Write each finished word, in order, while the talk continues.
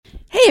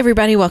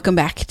everybody. Welcome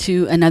back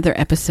to another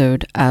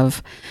episode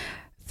of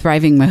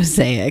Thriving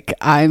Mosaic.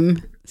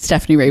 I'm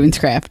Stephanie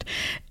Ravenscraft,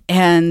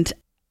 and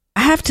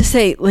I have to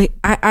say,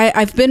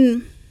 I've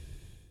been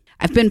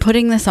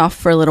putting this off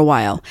for a little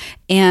while,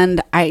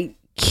 and I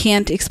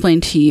can't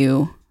explain to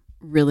you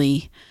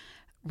really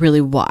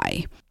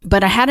why.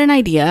 But I had an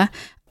idea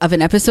of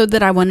an episode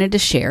that I wanted to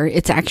share.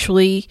 It's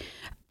actually,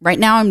 right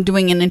now I'm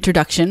doing an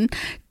introduction.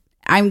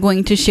 I'm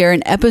going to share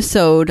an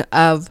episode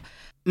of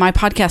my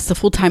podcast, The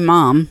Full-Time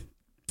Mom,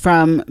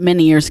 from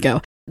many years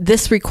ago.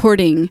 This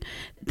recording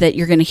that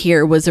you're going to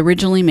hear was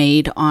originally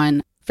made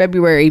on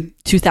February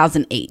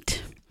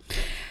 2008.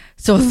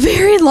 So a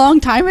very long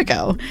time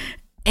ago.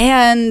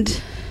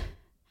 And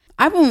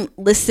I won't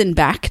listen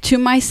back to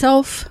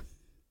myself,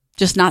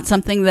 just not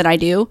something that I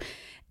do.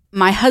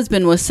 My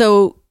husband was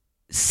so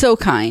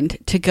kind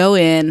to go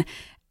in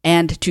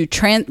and to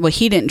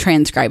he didn't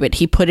transcribe it.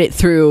 He put it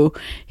through,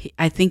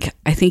 I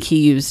think he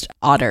used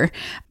Otter.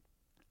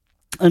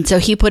 And so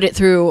he put it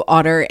through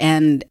Otter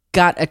and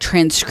got a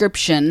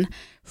transcription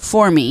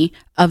for me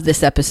of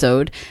this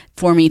episode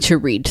for me to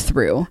read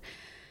through.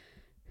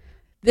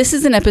 This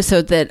is an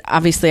episode that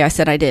obviously I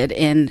said I did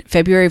in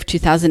February of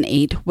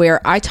 2008, where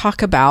I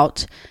talk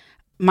about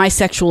my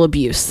sexual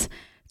abuse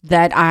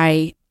that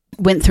I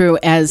went through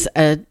as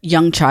a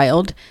young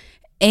child.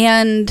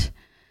 And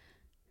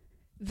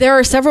there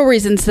are several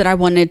reasons that I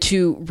wanted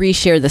to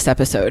reshare this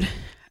episode.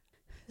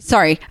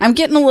 Sorry, I'm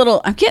feeling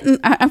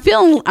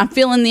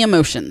the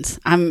emotions.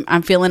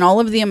 I'm feeling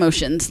all of the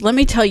emotions. Let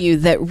me tell you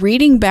that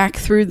reading back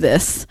through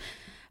this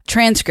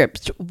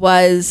transcript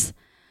wasn't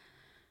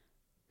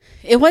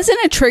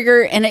a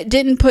trigger, and it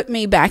didn't put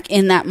me back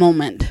in that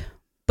moment.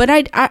 But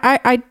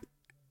I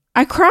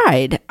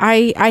cried.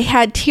 I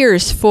had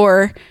tears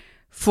for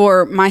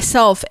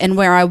myself and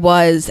where I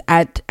was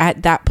at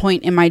that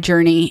point in my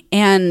journey,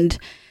 and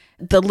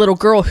the little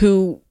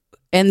girl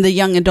and the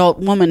young adult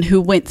woman who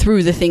went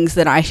through the things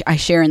that I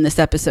share in this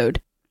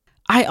episode.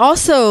 I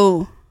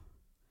also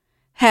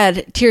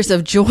had tears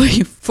of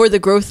joy for the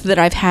growth that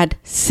I've had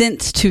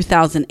since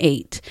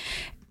 2008.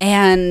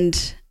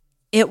 And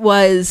it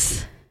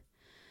really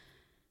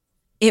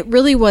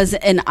was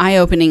an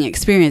eye-opening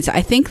experience.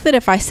 I think that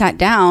if I sat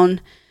down,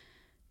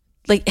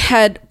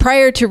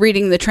 prior to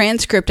reading the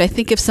transcript, I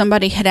think if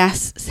somebody had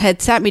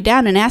sat me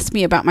down and asked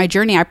me about my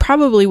journey, I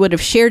probably would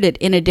have shared it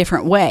in a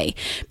different way,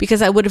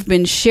 because I would have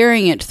been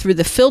sharing it through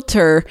the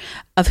filter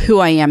of who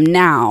I am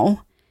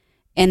now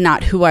and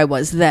not who I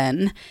was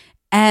then.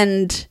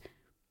 And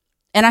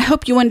I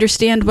hope you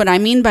understand what I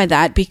mean by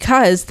that,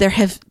 because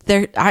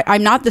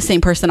I'm not the same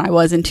person I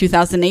was in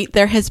 2008.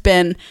 There has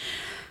been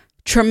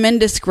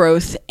tremendous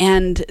growth,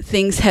 and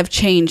things have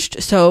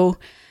changed so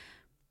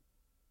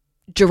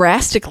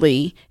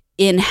drastically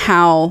in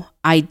how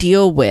I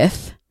deal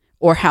with,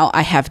 or how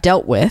I have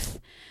dealt with,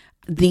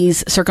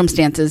 these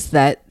circumstances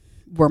that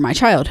were my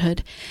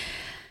childhood.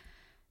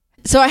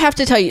 So I have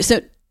to tell you,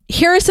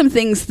 here are some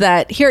things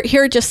here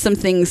are just some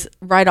things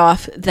right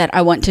off that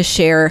I want to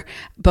share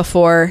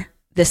before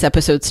this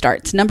episode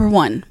starts. Number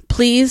one,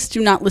 please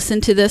do not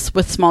listen to this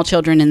with small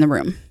children in the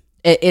room.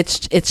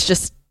 It's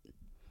just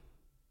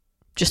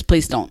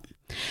please don't.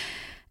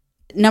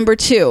 Number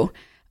two,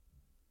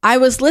 I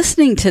was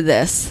listening to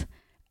this,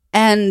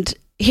 and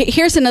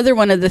here's another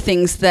one of the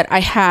things that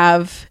I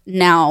have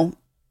now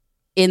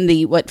in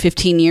the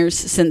 15 years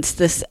since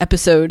this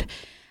episode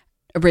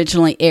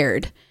originally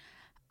aired.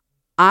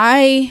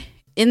 I,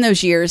 in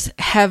those years,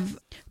 have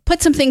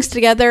put some things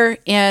together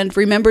and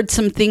remembered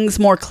some things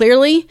more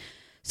clearly.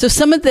 So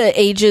some of the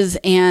ages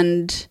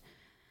and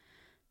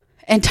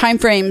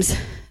timeframes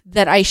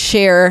that I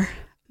share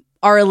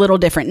are a little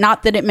different.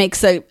 Not that it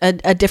makes a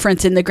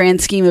difference in the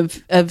grand scheme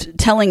of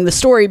telling the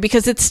story,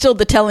 because it's still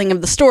the telling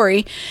of the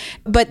story.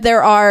 But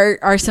there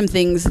are some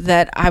things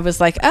that I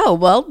was like, oh,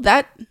 well,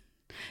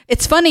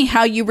 it's funny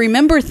how you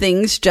remember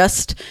things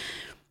just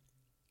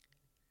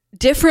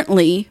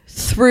differently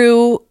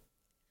through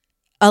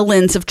a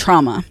lens of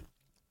trauma.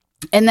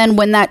 And then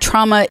when that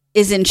trauma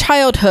is in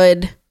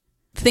childhood,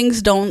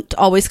 things don't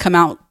always come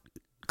out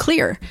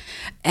clear,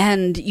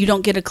 and you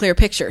don't get a clear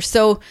picture.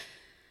 So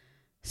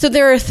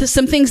there are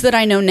some things that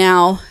I know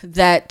now,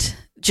 that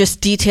just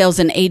details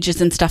and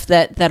ages and stuff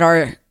that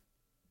are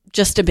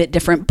just a bit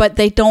different, but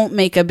they don't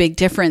make a big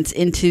difference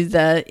into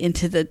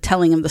the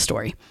telling of the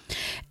story.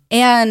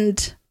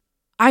 And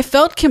I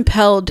felt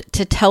compelled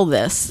to tell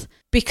this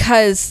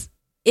because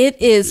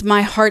it is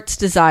my heart's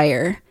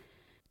desire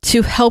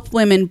to help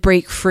women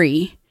break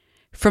free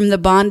from the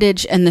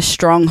bondage and the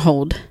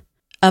stronghold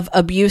of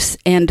abuse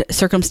and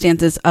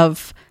circumstances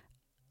of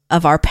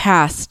our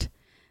past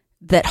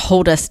that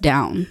hold us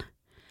down.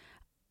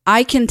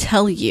 I can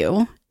tell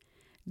you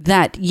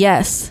that,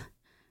 yes,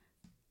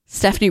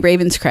 Stephanie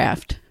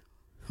Ravenscraft,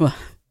 well,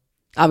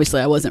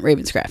 obviously I wasn't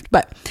Ravenscraft,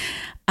 but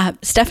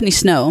Stephanie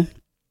Snow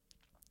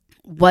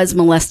was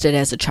molested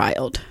as a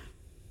child.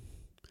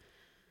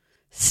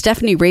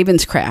 Stephanie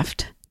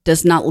Ravenscraft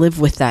does not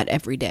live with that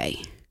every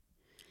day.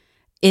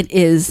 It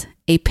is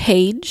a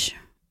page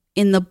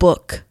in the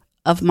book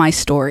of my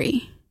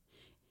story.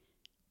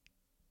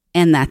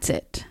 and that's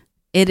it.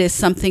 It is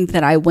something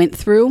that I went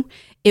through.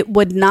 I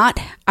would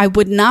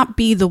not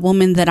be the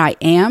woman that I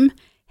am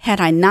had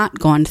I not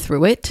gone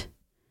through it.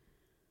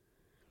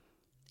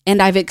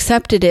 And I've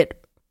accepted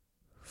it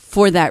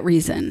for that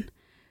reason,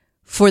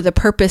 for the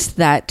purpose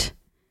that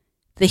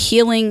the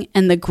healing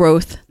and the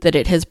growth that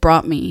it has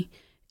brought me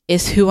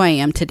is who I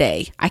am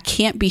today. I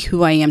can't be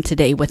who I am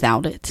today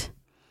without it.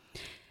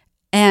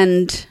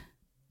 And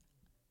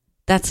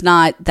that's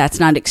not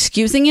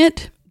excusing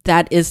it.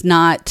 That is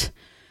not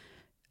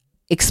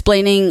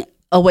explaining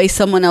away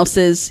someone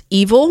else's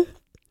evil.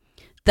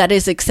 That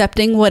is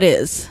accepting what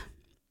is.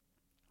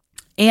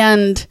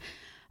 And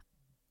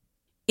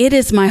it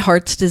is my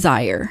heart's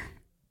desire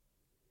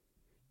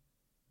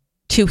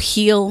to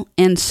heal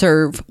and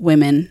serve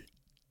women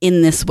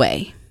in this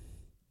way.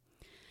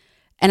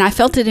 And I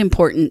felt it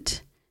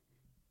important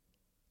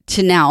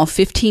to now,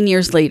 15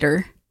 years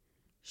later,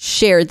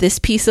 share this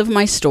piece of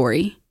my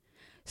story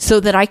so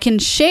that I can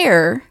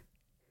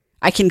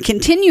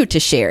continue to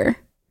share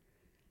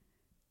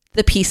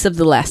the piece of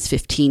the last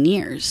 15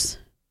 years.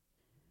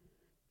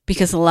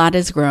 Because a lot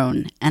has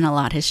grown and a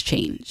lot has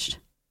changed.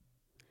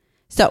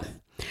 So,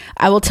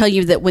 I will tell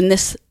you that when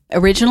this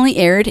originally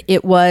aired,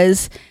 it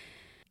was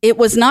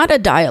not a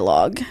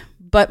dialogue,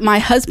 but my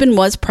husband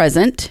was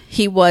present.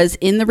 He was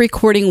in the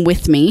recording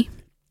with me.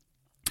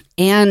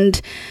 And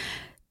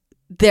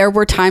there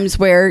were times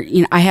where,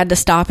 I had to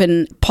stop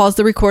and pause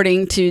the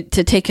recording to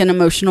take an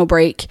emotional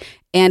break.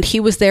 And he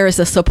was there as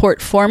a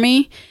support for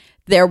me.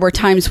 There were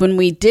times when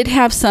we did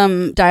have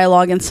some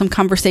dialogue and some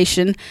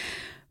conversation.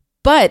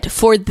 But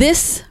for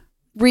this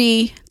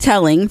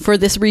retelling, for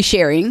this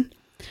resharing,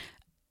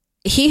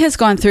 he has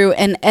gone through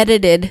and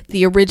edited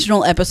the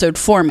original episode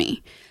for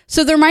me.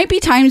 So there might be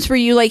times where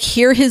you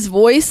hear his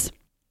voice,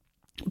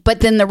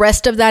 but then the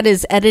rest of that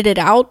is edited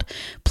out.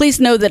 Please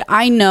know that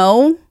I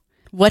know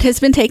what has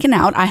been taken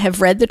out. I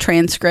have read the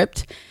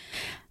transcript.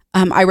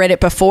 I read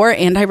it before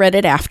and I read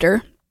it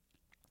after.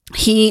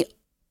 He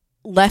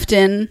left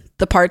in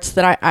the parts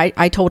that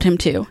I told him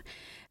to.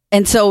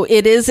 And so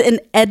it is an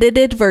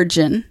edited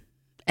version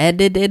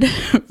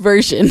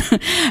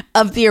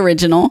of the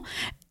original.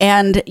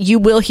 And you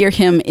will hear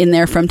him in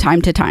there from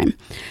time to time.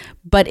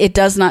 But it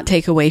does not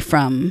take away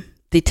from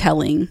the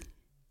telling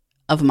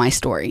of my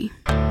story.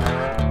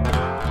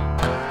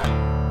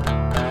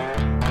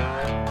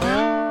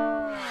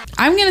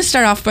 I'm going to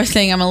start off by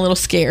saying I'm a little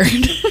scared.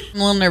 I'm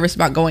a little nervous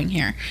about going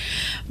here.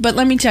 But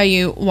let me tell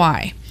you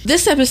why.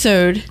 This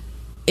episode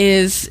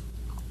is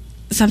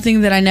something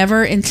that I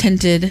never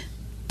intended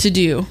to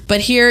do.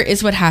 But here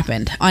is what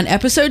happened. On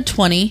episode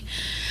 20,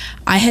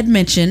 I had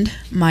mentioned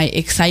my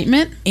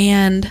excitement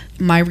and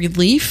my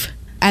relief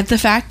at the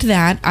fact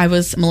that I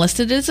was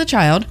molested as a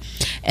child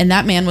and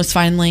that man was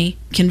finally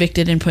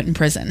convicted and put in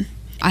prison.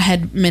 I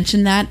had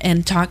mentioned that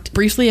and talked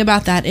briefly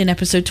about that in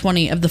episode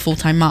 20 of The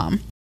Full-Time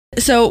Mom.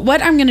 So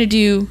what I'm going to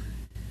do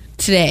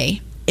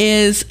today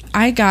is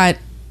I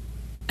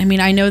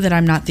know that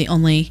I'm not the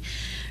only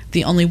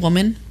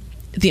woman,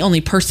 the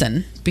only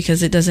person,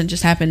 because it doesn't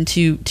just happen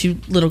to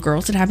little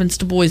girls, it happens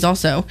to boys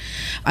also.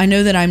 I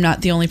know that I'm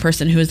not the only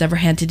person who has ever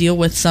had to deal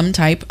with some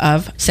type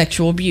of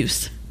sexual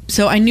abuse.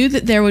 So I knew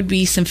that there would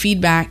be some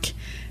feedback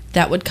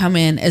that would come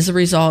in as a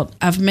result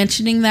of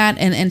mentioning that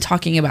and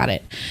talking about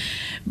it.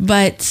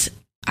 But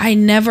I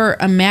never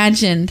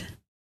imagined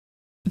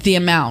the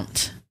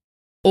amount,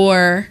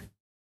 or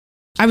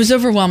I was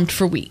overwhelmed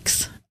for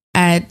weeks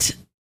at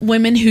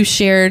women who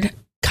shared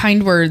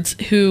kind words,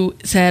 who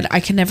said,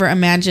 I can never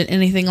imagine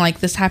anything like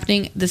this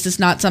happening. This is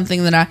not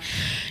something that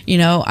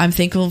I'm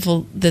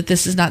thankful that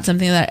this is not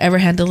something that I ever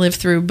had to live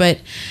through. But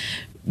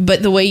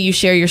the way you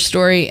share your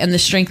story and the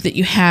strength that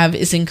you have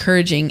is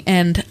encouraging.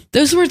 And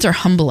those words are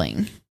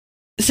humbling.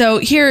 So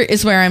here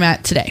is where I'm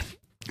at today.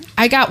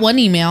 I got one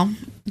email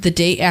the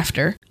day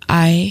after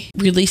I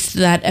released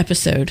that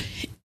episode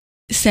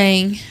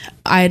saying,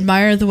 I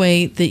admire the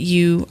way that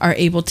you are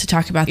able to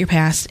talk about your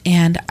past.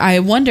 And I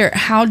wonder,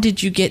 how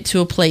did you get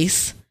to a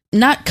place,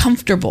 not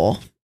comfortable,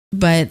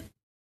 but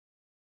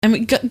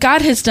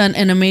God has done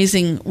an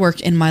amazing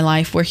work in my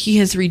life where he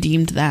has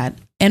redeemed that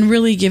and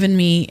really given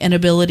me an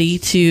ability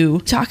to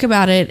talk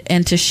about it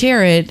and to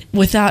share it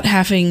without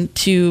having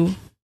to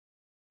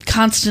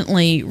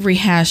constantly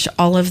rehash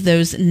all of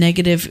those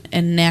negative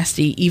and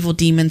nasty evil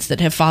demons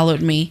that have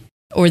followed me,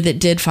 or that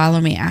did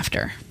follow me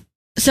after.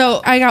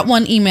 So I got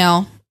one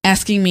email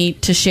asking me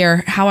to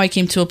share how I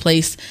came to a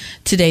place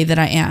today that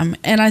I am.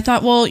 And I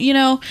thought, well,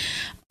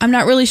 I'm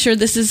not really sure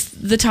this is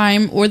the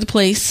time or the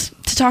place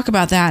to talk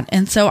about that.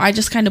 And so I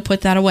just kind of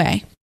put that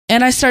away.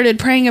 And I started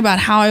praying about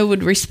how I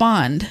would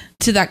respond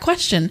to that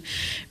question,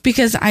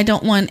 because I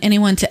don't want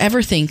anyone to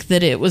ever think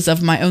that it was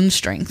of my own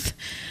strength.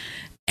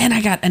 And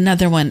I got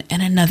another one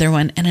and another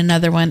one and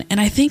another one.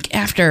 And I think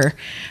after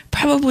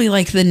probably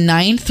the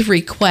 9th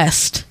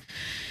request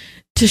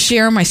to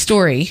share my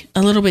story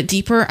a little bit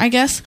deeper, I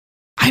guess,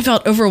 I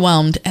felt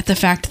overwhelmed at the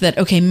fact that,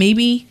 okay,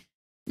 maybe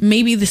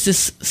this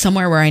is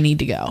somewhere where I need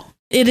to go.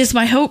 It is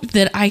my hope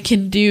that I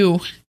can do,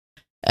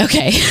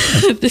 okay,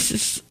 this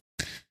is,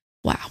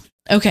 wow.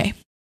 Okay.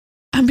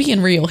 I'm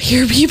being real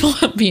here, people.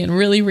 I'm being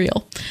really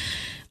real.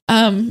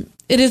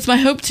 It is my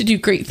hope to do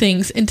great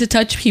things and to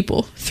touch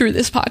people through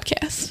this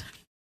podcast.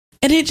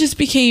 And it just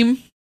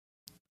became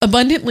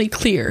abundantly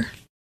clear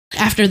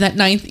after that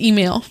 9th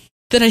email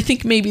that I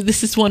think maybe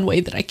this is one way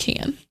that I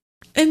can.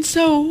 And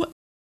so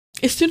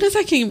as soon as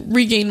I can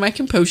regain my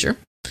composure,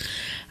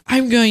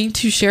 I'm going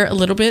to share a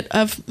little bit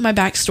of my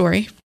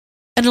backstory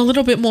and a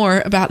little bit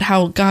more about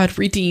how God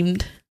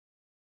redeemed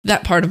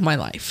that part of my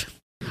life.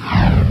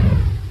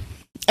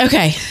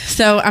 Okay,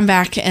 so I'm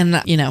back and,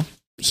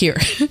 here.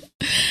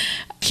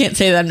 Can't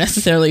say that I'm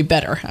necessarily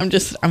better.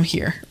 I'm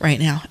here right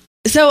now.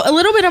 So a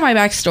little bit of my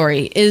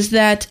backstory is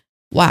that,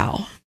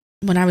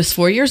 when I was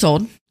 4 years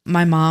old,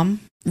 my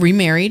mom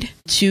remarried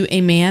to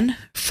a man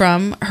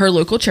from her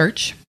local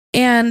church.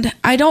 And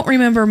I don't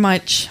remember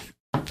much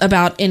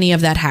about any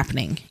of that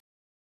happening.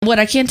 What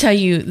I can tell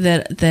you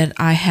that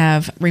I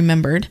have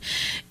remembered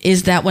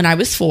is that when I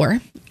was 4,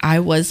 I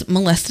was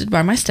molested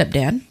by my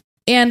stepdad.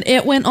 And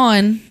it went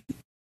on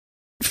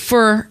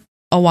for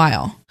a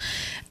while.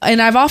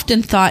 And I've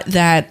often thought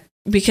that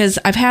because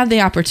I've had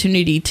the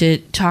opportunity to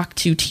talk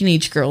to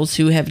teenage girls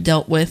who have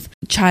dealt with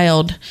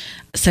child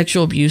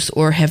sexual abuse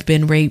or have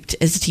been raped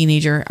as a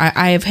teenager,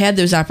 I have had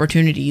those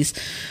opportunities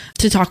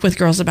to talk with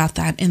girls about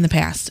that in the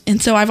past.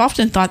 And so I've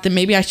often thought that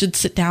maybe I should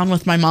sit down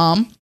with my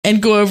mom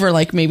and go over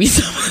maybe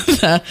some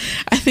of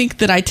I think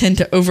that I tend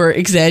to over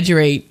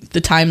exaggerate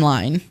the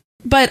timeline,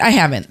 but I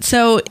haven't.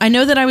 So I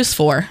know that I was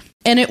 4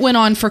 and it went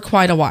on for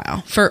quite a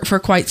while, for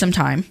quite some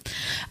time.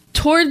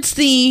 Towards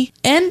the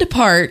end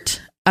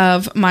part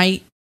of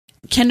my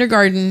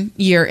kindergarten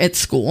year at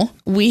school,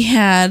 we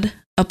had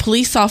a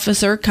police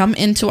officer come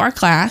into our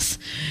class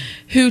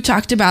who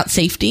talked about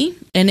safety.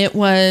 And it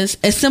was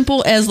as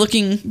simple as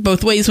looking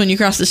both ways when you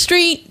cross the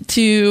street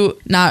to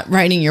not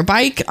riding your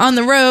bike on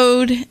the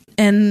road,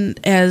 and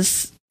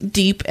as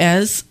deep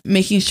as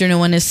making sure no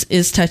one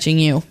is touching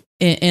you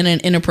in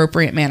an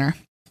inappropriate manner.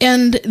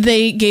 And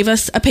they gave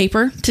us a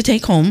paper to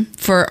take home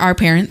for our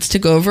parents to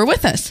go over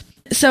with us.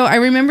 So I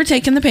remember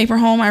taking the paper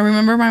home. I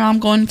remember my mom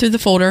going through the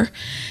folder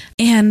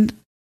and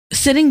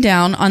sitting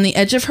down on the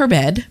edge of her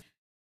bed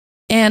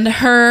and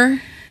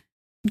her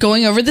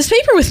going over this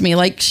paper with me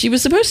like she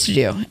was supposed to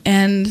do.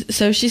 And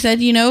so she said,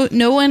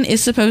 no one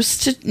is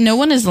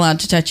allowed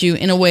to touch you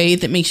in a way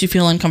that makes you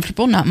feel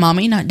uncomfortable. Not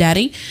mommy, not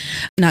daddy,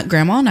 not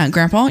grandma, not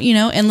grandpa,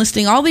 and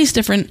listing all these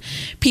different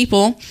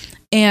people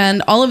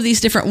and all of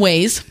these different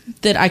ways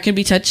that I could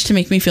be touched to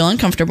make me feel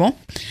uncomfortable.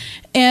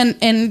 And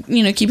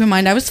keep in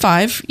mind, I was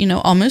 5,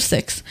 almost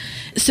 6.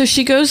 So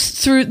she goes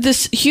through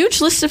this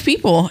huge list of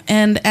people.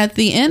 And at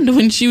the end,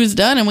 when she was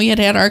done and we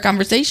had our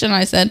conversation,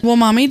 I said, well,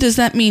 mommy, does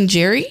that mean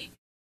Jerry?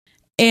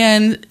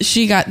 And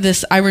she got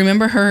this. I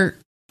remember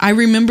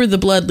the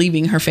blood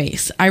leaving her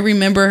face. I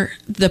remember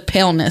the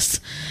paleness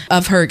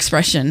of her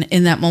expression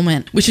in that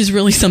moment, which is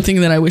really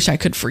something that I wish I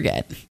could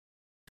forget.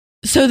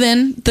 So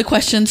then the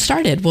question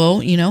started,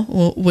 well,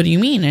 what do you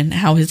mean? And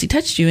how has he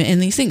touched you in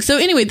these things? So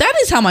anyway, that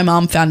is how my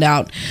mom found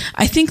out.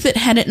 I think that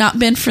had it not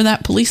been for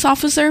that police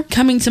officer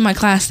coming to my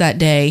class that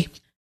day,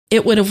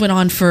 it would have went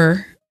on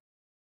for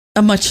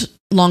a much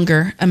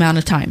longer amount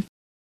of time.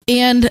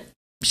 And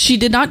she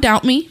did not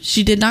doubt me.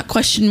 She did not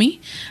question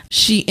me.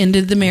 She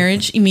ended the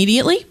marriage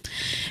immediately.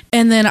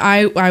 And then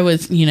I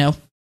was,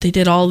 they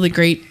did all the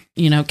great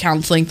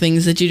counseling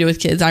things that you do with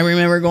kids. I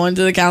remember going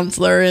to the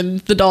counselor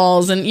and the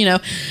dolls and,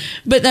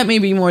 but that may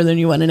be more than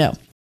you want to know.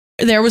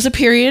 There was a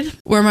period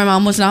where my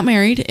mom was not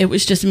married. It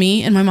was just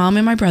me and my mom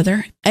and my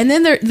brother. And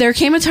then there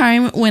came a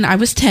time when I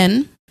was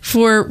 10,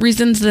 for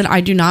reasons that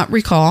I do not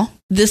recall.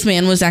 This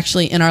man was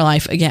actually in our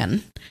life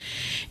again.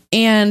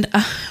 And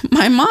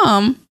my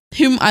mom,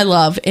 whom I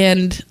love,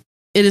 and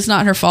it is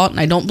not her fault, and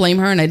I don't blame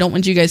her, and I don't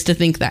want you guys to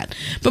think that.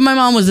 But my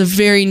mom was a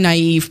very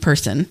naive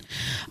person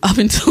up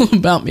until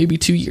about maybe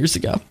 2 years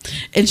ago.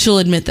 And she'll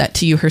admit that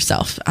to you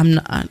herself.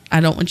 I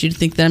don't want you to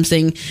think that I'm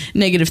saying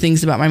negative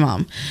things about my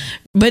mom.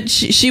 But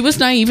she was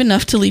naive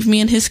enough to leave me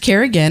in his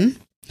care again.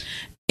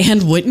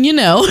 And wouldn't you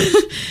know,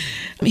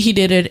 he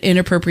did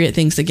inappropriate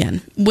things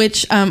again,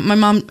 which my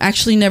mom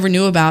actually never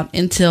knew about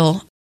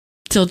until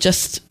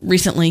just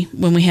recently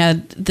when we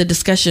had the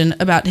discussion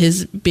about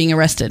his being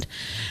arrested.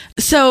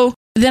 So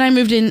then I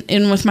moved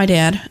in with my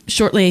dad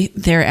shortly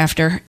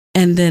thereafter,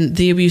 and then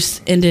the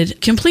abuse ended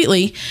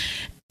completely.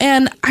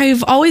 And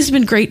I've always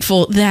been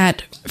grateful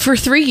that for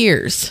 3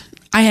 years,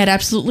 I had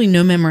absolutely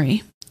no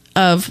memory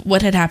of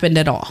what had happened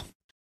at all.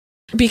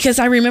 Because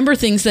I remember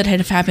things that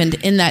had happened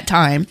in that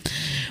time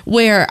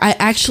where I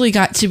actually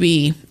got to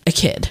be a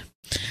kid.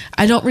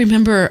 I don't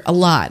remember a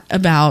lot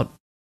about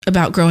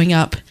growing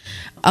up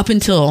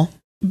until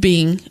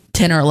being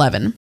 10 or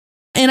 11.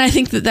 And I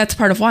think that that's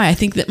part of why. I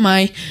think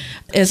that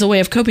as a way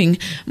of coping,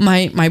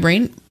 my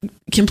brain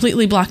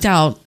completely blocked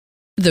out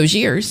those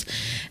years.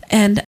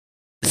 And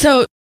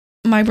so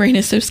my brain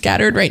is so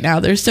scattered right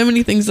now. There's so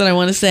many things that I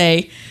want to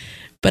say,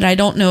 but I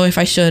don't know if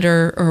I should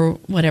or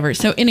whatever.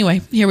 So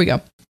anyway, here we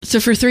go. So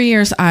for 3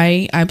 years,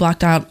 I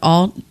blocked out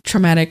all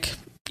traumatic,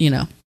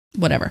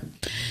 whatever.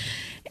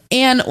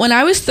 And when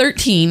I was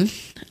 13,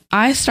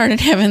 I started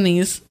having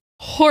these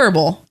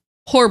horrible,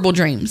 horrible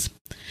dreams.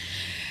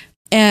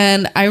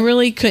 And I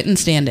really couldn't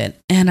stand it.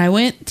 And I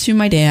went to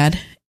my dad.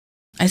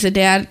 I said,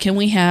 Dad, can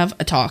we have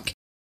a talk?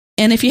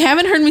 And if you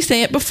haven't heard me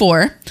say it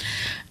before,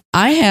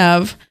 I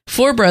have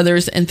 4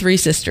 brothers and 3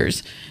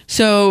 sisters.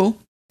 So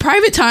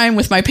private time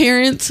with my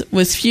parents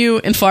was few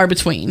and far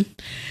between.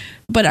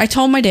 But I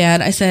told my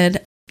dad, I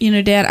said,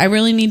 Dad, I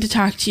really need to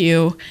talk to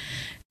you.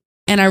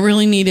 And I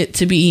really need it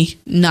to be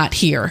not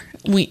here.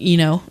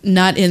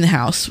 Not in the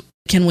house.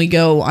 Can we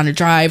go on a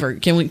drive, or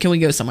can we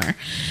go somewhere?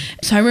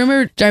 So I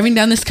remember driving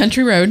down this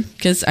country road,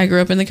 because I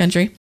grew up in the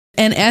country,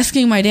 and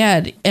asking my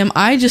dad, am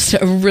I just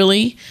a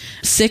really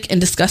sick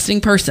and disgusting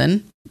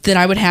person that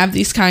I would have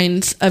these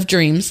kinds of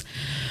dreams?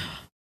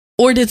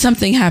 Or did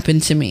something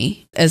happen to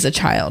me as a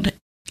child?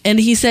 And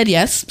he said,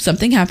 yes,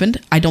 something happened.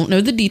 I don't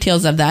know the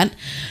details of that,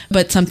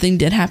 but something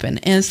did happen.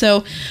 And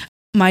so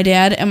my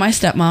dad and my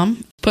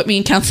stepmom put me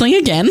in counseling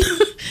again.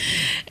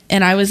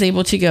 And I was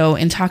able to go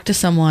and talk to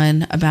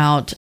someone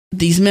about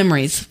these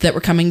memories that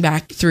were coming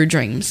back through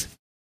dreams.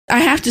 I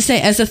have to say,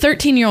 as a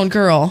 13-year-old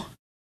girl,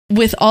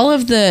 with all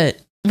of the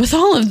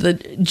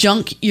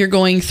junk you're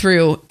going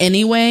through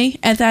anyway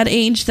at that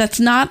age, that's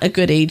not a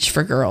good age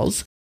for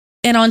girls.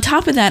 And on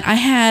top of that, I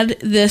had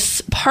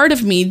this part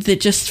of me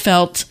that just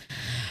felt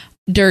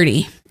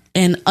dirty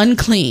and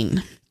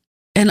unclean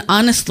and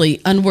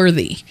honestly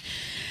unworthy.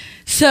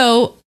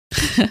 So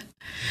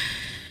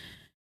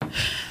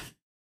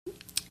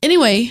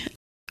anyway,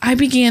 I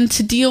began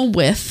to deal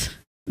with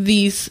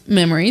these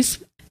memories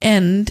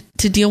and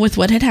to deal with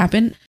what had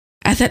happened.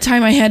 At that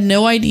time, I had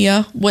no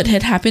idea what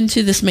had happened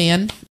to this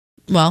man.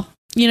 Well,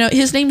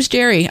 his name's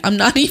Jerry. I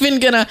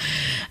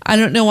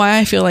don't know why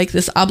I feel like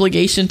this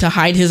obligation to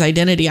hide his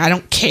identity. I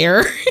don't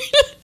care.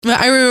 But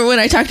I remember when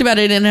I talked about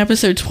it in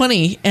episode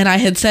 20 and I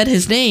had said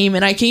his name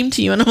and I came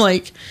to you and I'm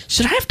like,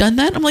 should I have done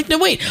that? I'm like, no,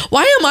 wait,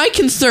 why am I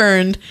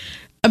concerned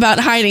about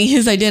hiding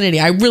his identity?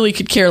 I really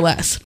could care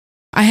less.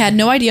 I had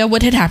no idea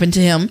what had happened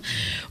to him,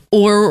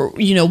 or,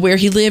 where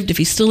he lived, if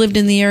he still lived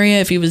in the area,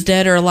 if he was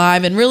dead or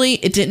alive. And really,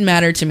 it didn't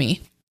matter to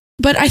me.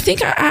 But I think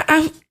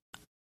I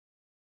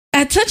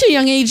at such a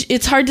young age,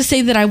 it's hard to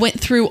say that I went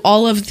through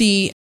all of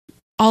the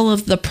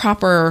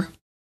proper,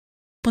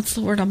 what's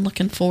the word I'm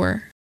looking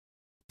for?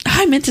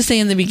 I meant to say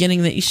in the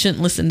beginning that you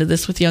shouldn't listen to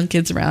this with young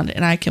kids around,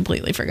 and I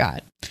completely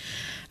forgot.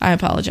 I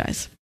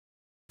apologize.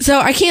 So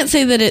I can't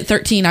say that at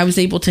 13 I was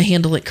able to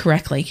handle it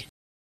correctly.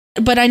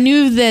 But I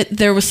knew that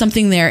there was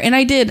something there. And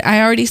I did. I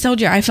already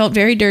told you, I felt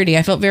very dirty.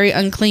 I felt very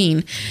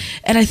unclean.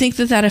 And I think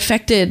that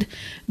affected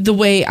the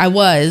way I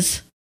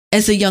was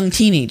as a young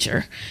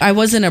teenager. I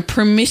wasn't a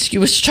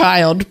promiscuous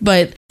child,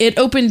 but it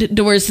opened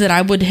doors that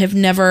I would have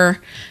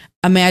never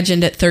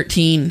imagined at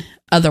 13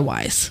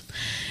 otherwise.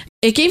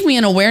 It gave me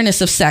an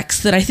awareness of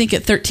sex that I think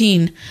at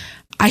 13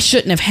 I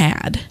shouldn't have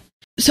had.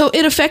 So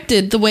it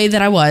affected the way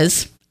that I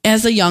was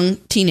as a young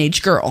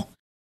teenage girl.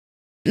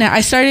 Now, I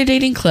started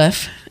dating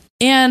Cliff.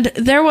 And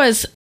there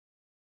was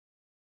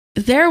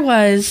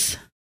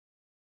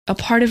a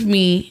part of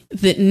me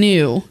that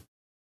knew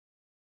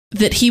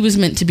that he was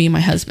meant to be my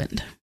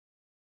husband.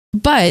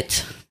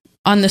 But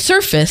on the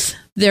surface,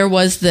 there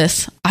was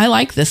this, I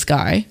like this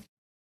guy.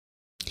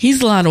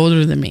 He's a lot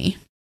older than me.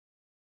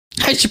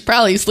 I should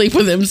probably sleep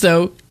with him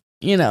so,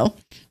 he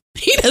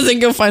doesn't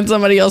go find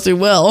somebody else who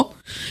will.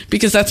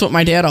 Because that's what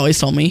my dad always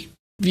told me.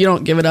 If you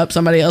don't give it up,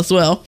 somebody else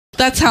will.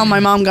 That's how my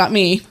mom got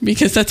me,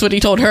 because that's what he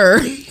told her.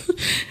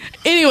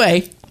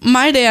 Anyway,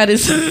 my dad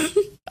has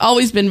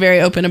always been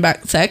very open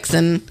about sex,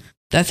 and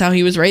that's how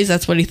he was raised.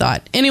 That's what he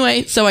thought.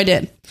 Anyway, so I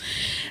did.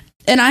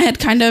 And I had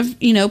kind of,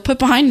 put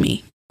behind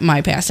me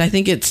my past. I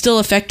think it still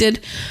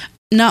affected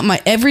not my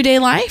everyday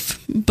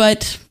life,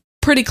 but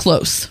pretty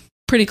close.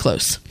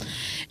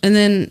 And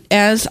then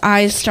as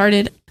I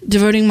started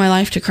devoting my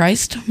life to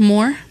Christ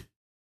more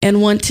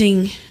and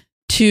wanting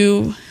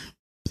to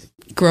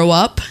grow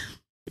up,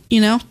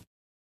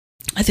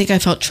 I think I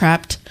felt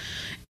trapped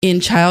in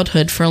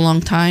childhood for a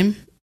long time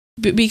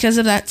because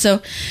of that.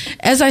 So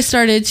as I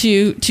started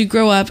to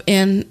grow up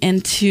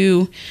and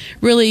to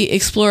really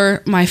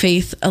explore my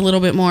faith a little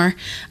bit more,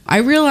 I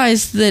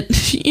realized that,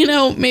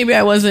 maybe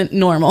I wasn't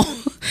normal.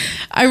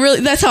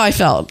 That's how I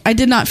felt. I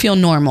did not feel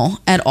normal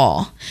at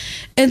all.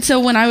 And so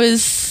when I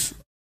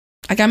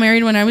got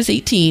married when I was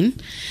 18,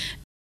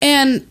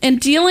 and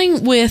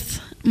dealing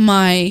with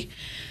my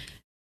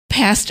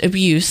past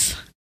abuse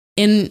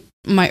in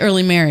my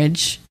early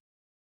marriage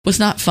was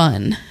not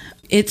fun.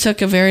 It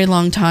took a very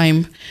long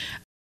time.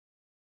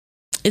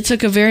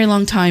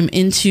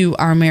 Into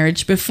our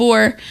marriage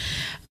before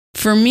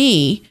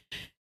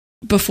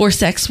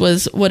sex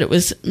was what it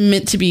was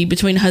meant to be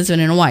between a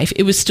husband and a wife.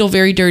 It was still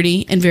very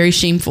dirty and very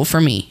shameful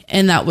for me.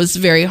 And that was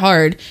very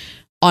hard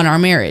on our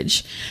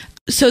marriage.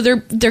 So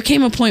there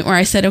came a point where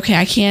I said, okay,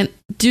 I can't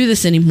do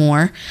this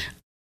anymore.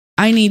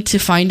 I need to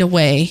find a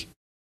way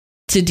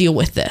to deal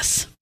with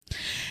this.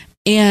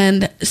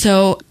 And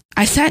so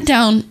I sat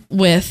down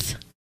with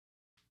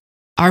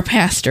our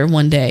pastor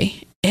one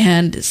day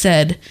and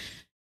said,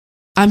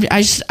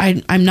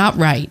 I'm not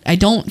right. I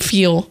don't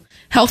feel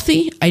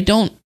healthy. I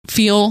don't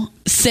feel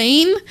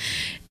sane.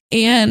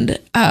 And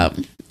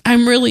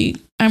I'm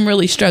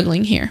really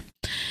struggling here.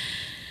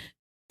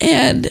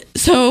 And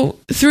so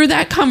through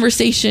that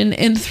conversation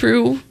and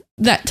through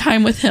that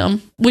time with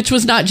him, which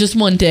was not just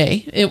one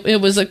day,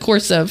 it was a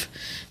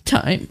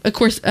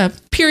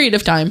period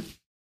of time.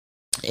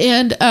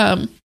 And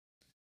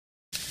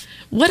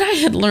what I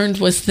had learned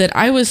was that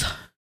I was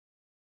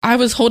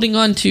holding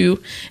on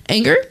to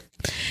anger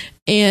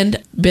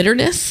and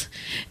bitterness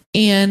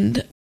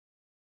and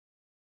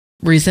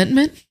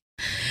resentment.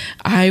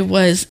 I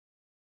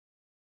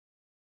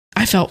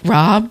felt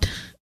robbed.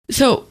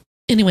 So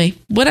anyway,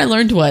 what I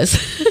learned was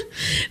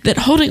that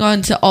holding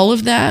on to all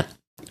of that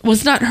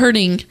was not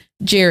hurting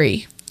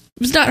Jerry. It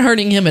was not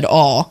hurting him at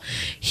all.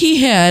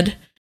 He had,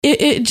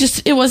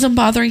 it wasn't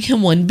bothering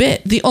him one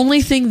bit. The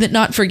only thing that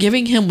not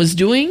forgiving him was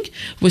doing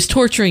was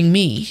torturing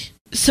me.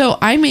 So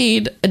I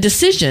made a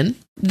decision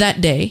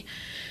that day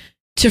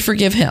to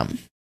forgive him.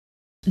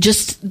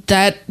 Just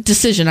that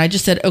decision. I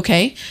just said,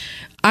 okay,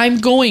 I'm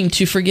going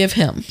to forgive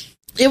him.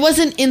 It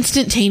wasn't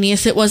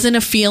instantaneous. It wasn't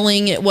a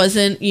feeling. It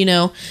wasn't,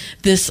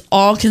 this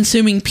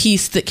all-consuming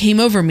peace that came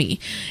over me.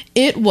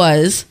 It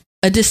was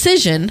a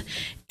decision.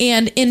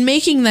 And in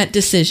making that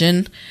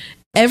decision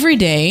every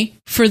day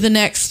for the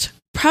next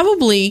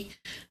probably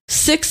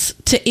 6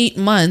 to 8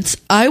 months,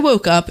 I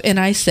woke up and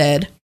I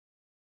said,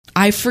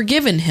 I've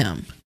forgiven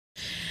him,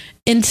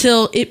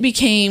 until it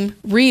became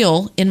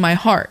real in my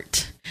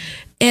heart.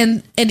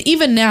 And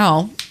even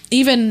now,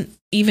 even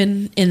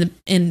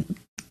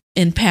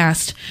in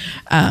past,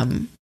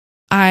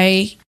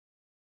 I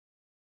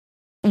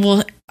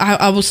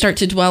will start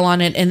to dwell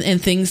on it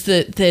and things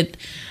that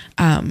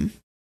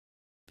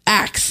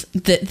acts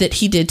that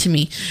he did to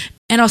me,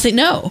 and I'll say,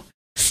 no,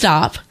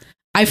 stop.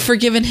 I've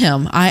forgiven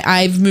him.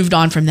 I've moved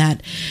on from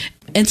that,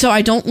 and so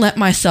I don't let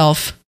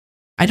myself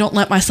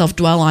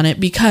dwell on it,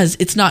 because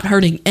it's not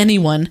hurting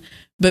anyone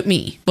but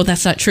me. Well,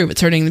 that's not true. It's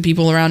hurting the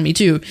people around me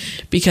too,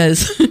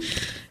 because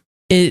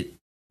it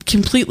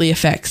completely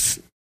affects,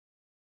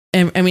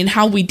 I mean,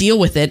 how we deal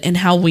with it and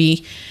how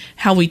we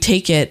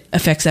take it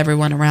affects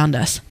everyone around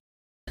us.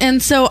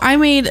 And so I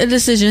made a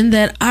decision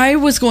that I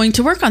was going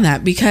to work on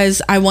that,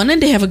 because I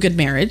wanted to have a good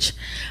marriage.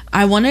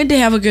 I wanted to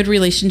have a good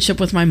relationship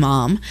with my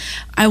mom.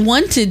 I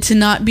wanted to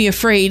not be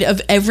afraid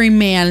of every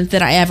man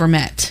that I ever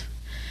met.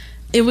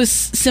 It was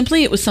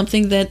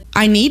something that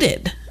I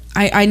needed.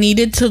 I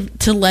needed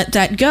to let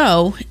that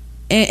go.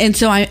 And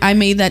so I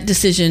made that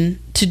decision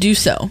to do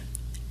so.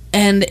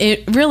 And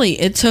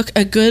it took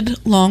a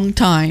good long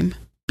time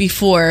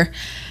before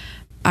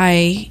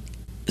I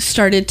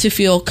started to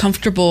feel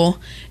comfortable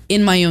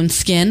in my own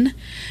skin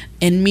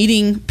and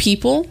meeting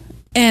people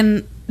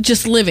and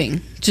just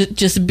living,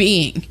 just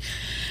being.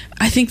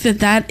 I think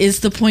that is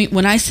the point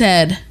when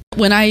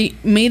I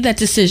made that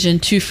decision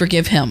to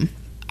forgive him,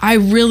 I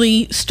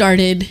really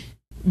started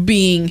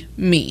being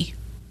me,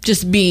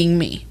 just being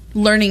me,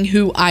 learning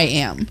who I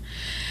am.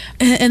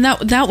 And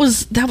that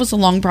was a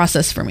long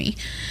process for me.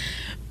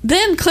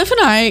 Then Cliff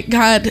and I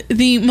got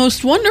the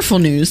most wonderful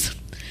news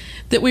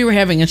that we were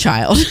having a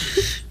child.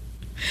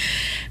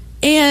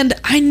 And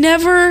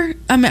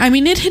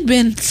it had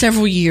been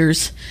several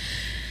years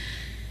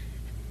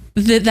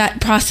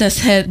that process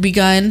had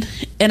begun.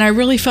 And I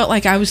really felt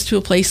like I was to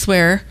a place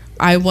where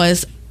I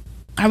was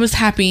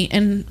happy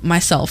in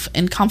myself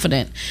and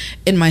confident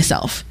in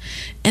myself.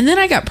 And then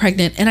I got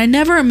pregnant, and I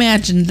never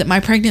imagined that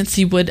my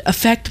pregnancy would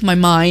affect my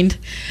mind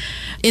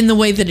in the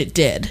way that it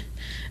did.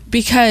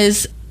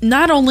 Because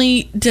not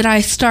only did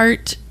I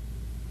start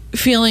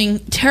feeling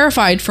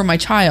terrified for my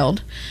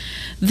child,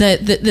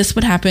 that this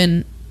would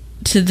happen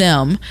to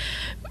them,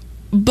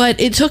 but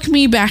it took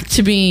me back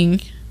to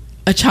being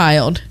a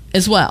child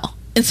as well.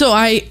 And so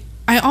I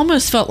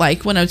almost felt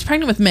like when I was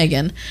pregnant with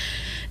Megan,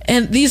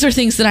 and these are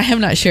things that I have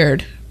not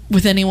shared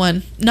with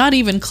anyone, not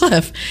even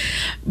Cliff,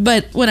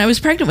 but when I was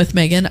pregnant with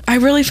Megan, I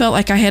really felt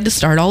like I had to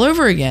start all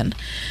over again.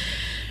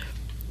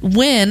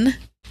 When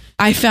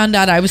I found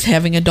out I was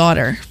having a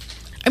daughter,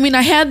 I mean,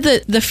 I had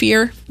the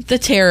fear, the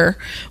terror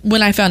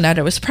when I found out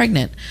I was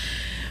pregnant.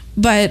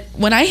 But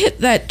when I hit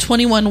that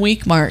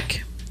 21-week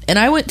mark, and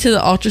I went to the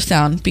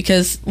ultrasound,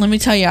 because let me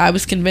tell you, I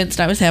was convinced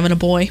I was having a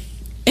boy.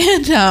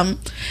 And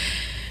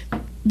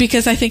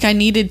because I think I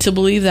needed to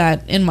believe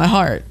that in my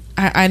heart.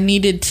 I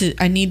needed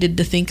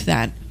to think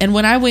that. And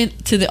when I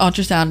went to the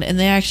ultrasound and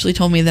they actually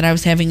told me that I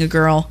was having a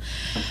girl,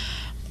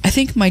 I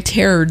think my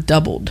terror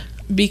doubled,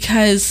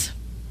 because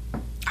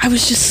I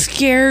was just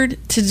scared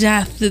to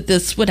death that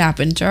this would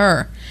happen to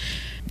her.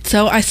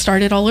 So I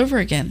started all over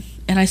again.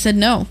 And I said,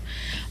 no,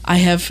 I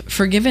have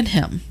forgiven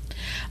him.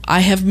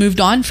 I have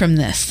moved on from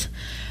this.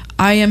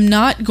 I am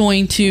not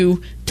going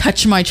to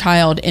touch my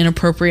child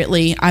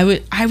inappropriately.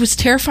 I was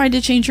terrified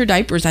to change her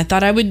diapers. I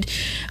thought I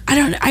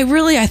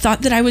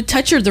thought that I would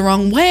touch her the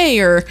wrong way,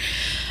 or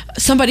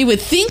somebody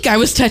would think I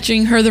was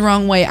touching her the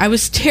wrong way. I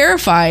was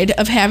terrified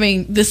of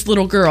having this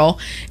little girl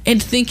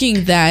and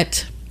thinking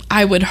that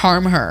I would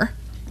harm her.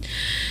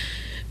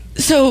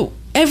 So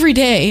every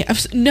day,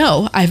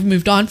 I've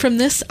moved on from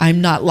this.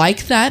 I'm not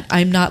like that.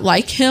 I'm not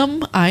like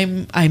him.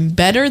 I'm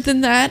better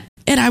than that.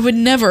 And I would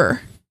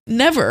never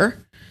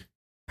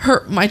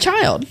hurt my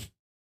child.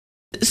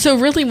 So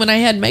really, when I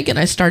had Megan,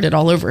 I started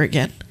all over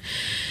again.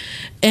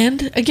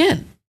 And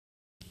again,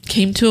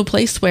 came to a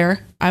place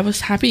where I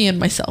was happy in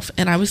myself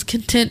and I was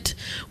content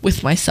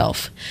with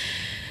myself.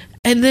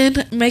 And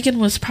then Megan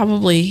was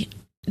probably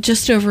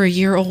just over a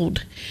year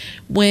old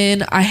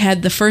when I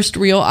had the first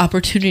real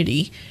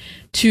opportunity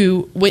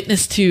to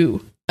witness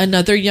to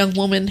another young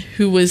woman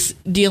who was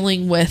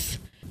dealing with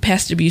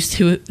past abuse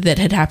that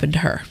had happened to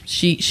her.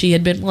 She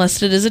had been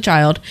molested as a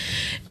child.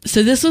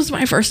 So this was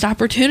my first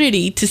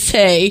opportunity to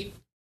say,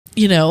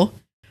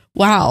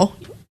 wow,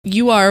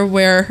 you are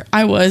where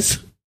I was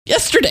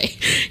yesterday,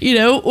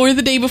 or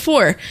the day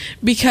before,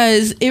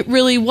 because it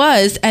really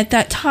was at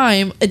that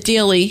time a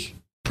daily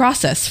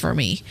process for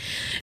me.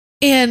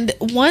 And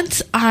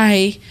once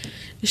I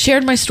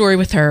shared my story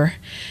with her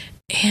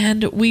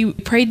and we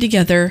prayed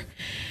together,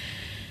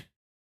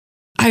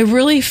 I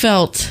really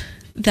felt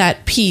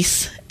that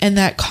peace and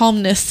that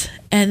calmness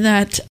and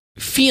that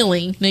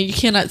feeling. Now, you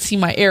cannot see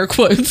my air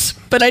quotes,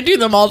 but I do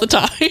them all the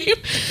time.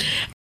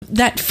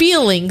 That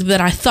feeling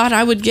that I thought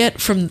I would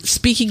get from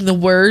speaking the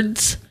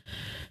words,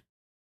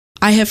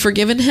 I have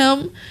forgiven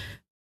him,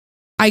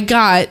 I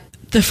got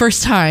the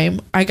first time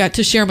I got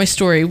to share my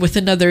story with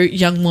another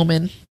young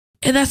woman.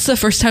 And that's the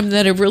first time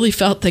that I really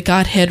felt that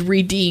God had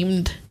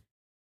redeemed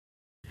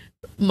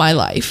my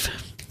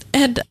life.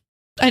 And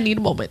I need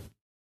a moment.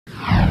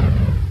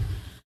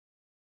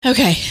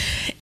 Okay.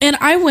 And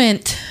I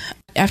went,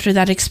 after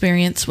that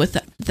experience with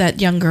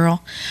that young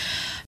girl,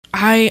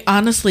 I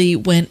honestly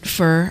went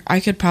for, I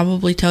could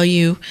probably tell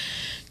you,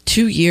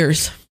 2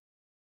 years,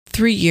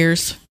 3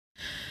 years.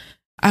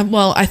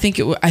 I think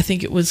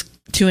it was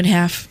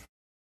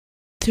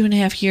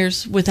 2.5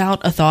 years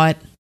without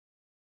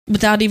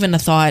even a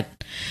thought.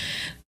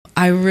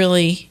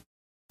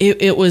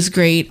 It was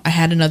great. I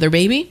had another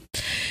baby.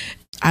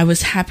 I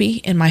was happy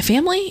in my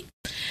family.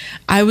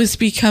 I was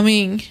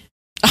becoming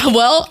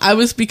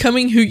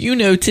who you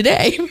know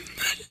today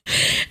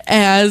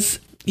as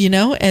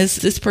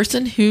this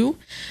person who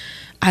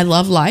I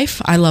love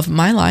life. I love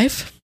my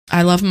life.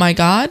 I love my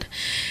God.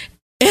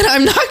 And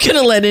I'm not going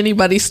to let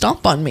anybody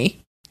stomp on me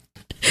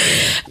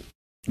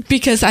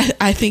because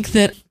I think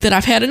that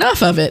I've had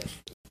enough of it.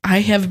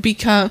 I have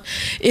become,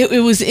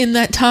 it was in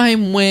that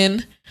time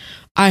when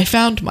I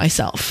found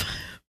myself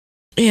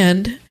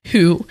and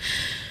who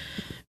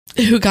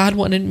God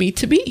wanted me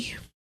to be.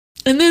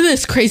 And then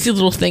this crazy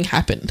little thing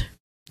happened.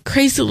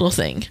 Crazy little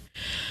thing.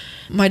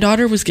 My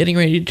daughter was getting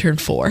ready to turn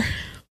 4.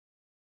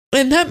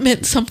 And that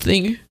meant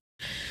something.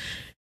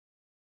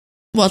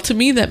 Well, to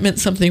me, that meant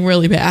something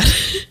really bad.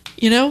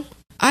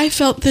 I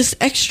felt this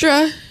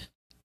extra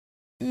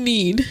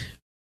need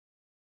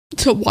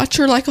to watch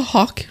her like a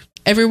hawk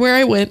everywhere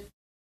I went.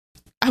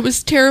 I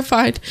was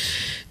terrified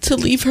to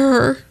leave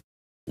her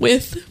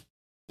with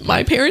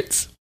my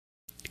parents,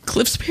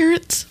 Cliff's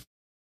parents,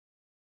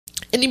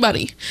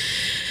 anybody.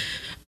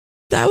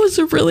 That was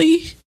a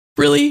really,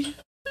 really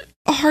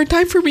a hard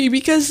time for me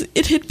because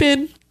it had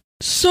been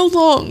so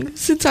long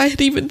since I had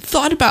even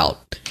thought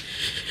about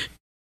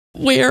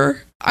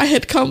where I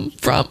had come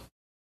from.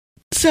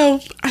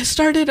 So I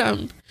started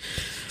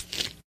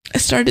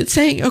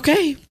saying,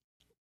 okay,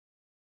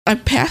 I'm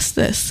past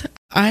this.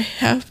 I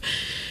have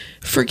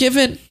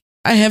forgiven.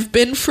 I have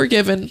been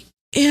forgiven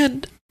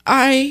and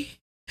I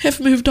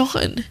have moved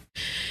on.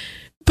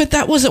 But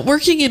that wasn't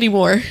working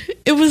anymore.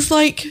 It was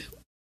like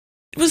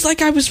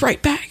I was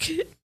right back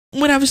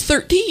when I was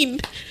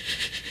 13.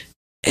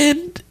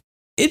 And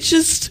it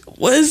just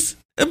was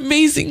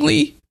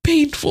amazingly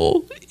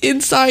painful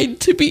inside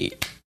to be.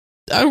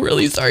 I'm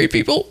really sorry,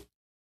 people.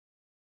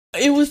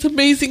 It was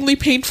amazingly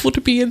painful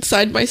to be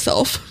inside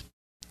myself.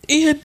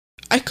 And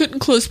I couldn't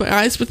close my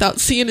eyes without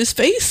seeing his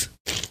face.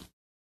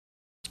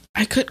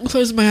 I couldn't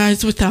close my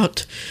eyes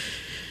without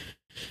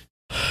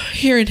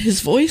hearing his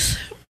voice.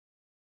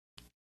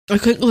 I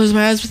couldn't close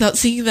my eyes without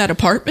seeing that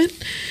apartment.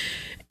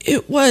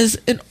 It was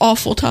an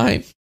awful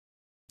time.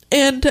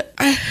 And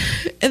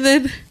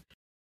then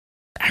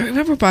I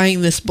remember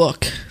buying this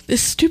book,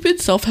 this stupid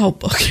self-help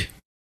book.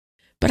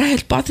 But I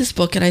had bought this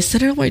book and I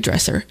set it on my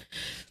dresser.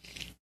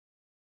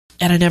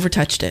 And I never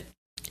touched it.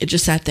 It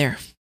just sat there.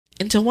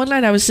 Until one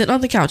night I was sitting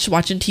on the couch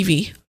watching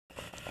TV.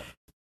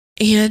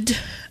 And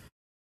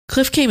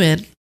Cliff came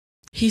in.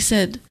 He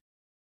said,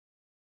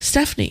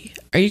 "Stephanie,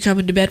 are you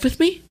coming to bed with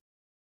me?"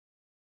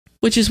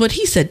 Which is what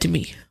he said to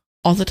me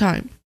all the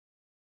time.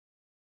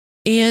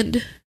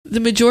 And the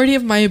majority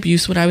of my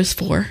abuse when I was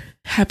 4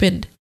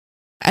 happened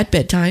at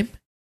bedtime,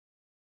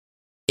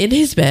 in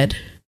his bed,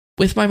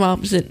 with my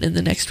mom sitting in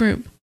the next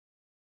room.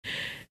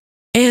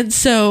 And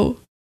so,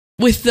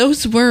 with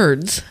those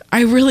words,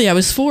 I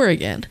was 4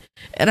 again.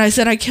 And I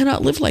said, I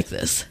cannot live like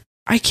this.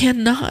 I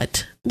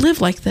cannot live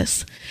like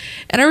this.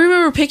 And I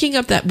remember picking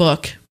up that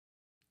book,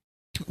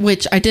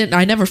 which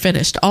I never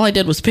finished. All I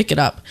did was pick it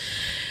up.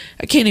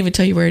 I can't even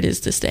tell you where it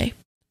is this day.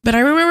 But I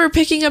remember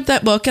picking up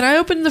that book and I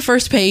opened the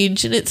first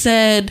page and it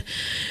said,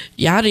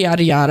 yada,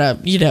 yada, yada,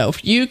 you know,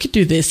 you can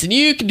do this and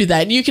you can do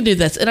that and you can do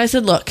this. And I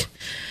said, look,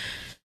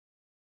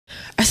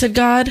 I said,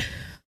 God,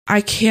 I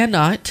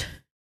cannot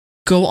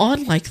go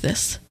on like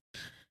this.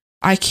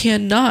 I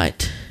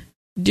cannot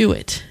do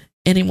it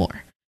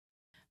anymore.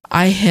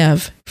 I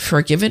have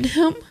forgiven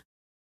him.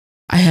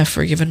 I have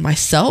forgiven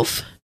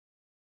myself.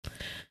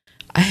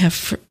 I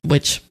have,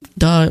 which,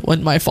 it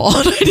wasn't my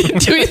fault. I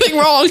didn't do anything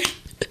wrong.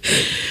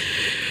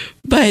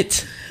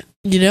 But,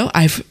 you know,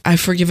 I've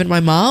forgiven my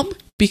mom,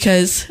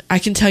 because I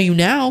can tell you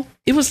now,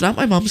 it was not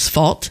my mom's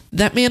fault.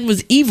 That man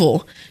was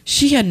evil.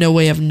 She had no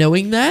way of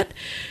knowing that.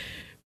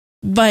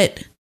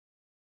 But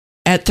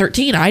at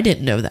 13, I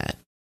didn't know that,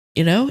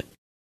 you know?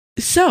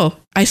 So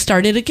I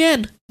started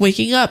again,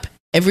 waking up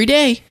every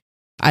day.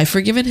 I've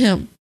forgiven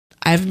him.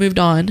 I've moved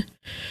on.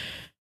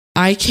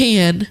 I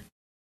can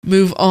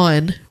move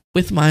on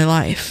with my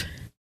life.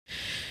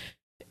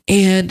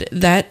 And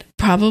that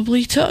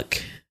probably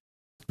took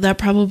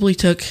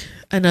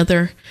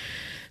another,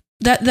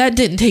 that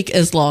didn't take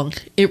as long.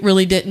 It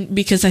really didn't,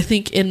 because I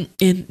think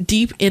in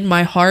deep in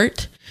my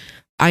heart,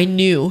 I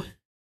knew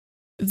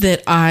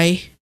that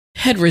I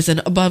had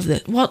risen above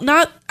that. Well,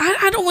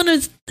 I don't want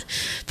to,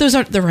 those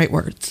aren't the right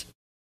words.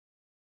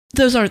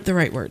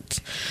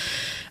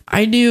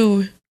 I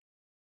knew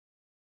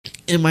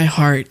in my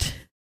heart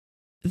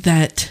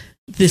that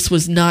this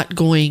was not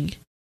going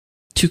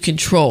to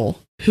control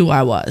who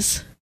I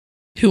was,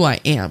 who I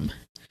am.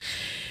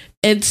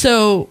 And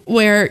so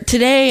where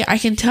today I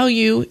can tell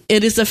you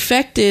it has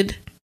affected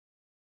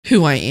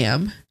who I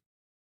am,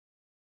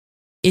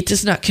 it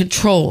does not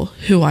control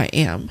who I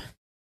am.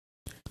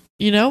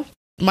 You know,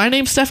 my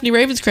name's Stephanie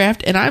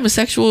Ravenscraft and I'm a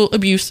sexual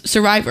abuse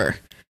survivor,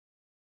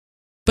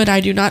 but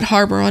I do not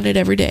harbor on it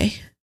every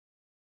day.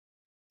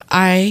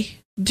 I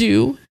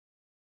do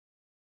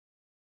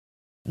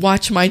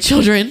watch my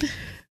children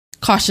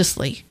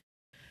cautiously,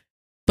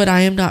 but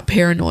I am not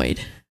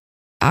paranoid.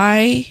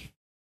 I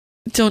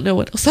don't know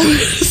what else I'm going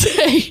to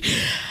say.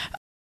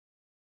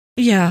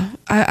 Yeah,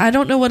 I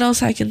don't know what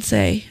else I can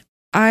say.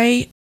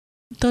 I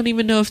don't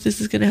even know if this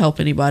is going to help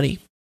anybody.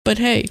 But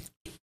hey,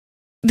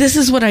 this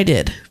is what I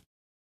did.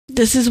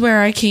 This is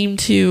where I came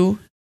to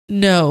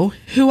know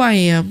who I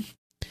am,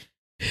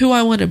 who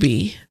I want to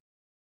be,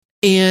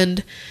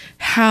 and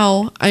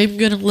how I'm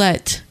going to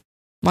let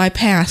my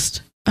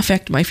past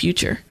affect my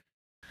future.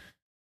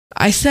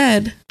 I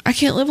said, I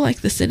can't live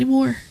like this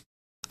anymore.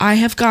 I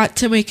have got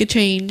to make a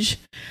change.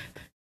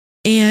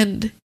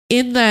 And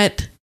in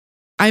that,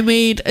 I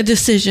made a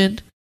decision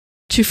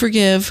to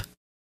forgive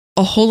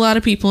a whole lot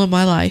of people in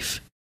my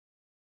life,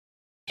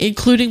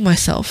 including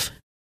myself,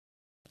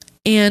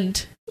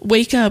 and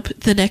wake up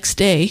the next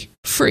day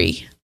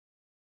free.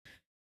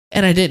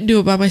 And I didn't do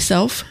it by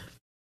myself.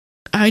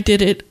 I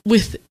did it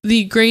with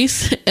the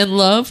grace and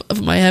love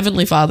of my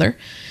Heavenly Father.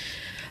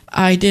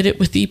 I did it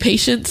with the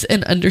patience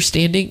and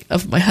understanding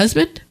of my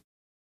husband.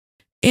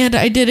 And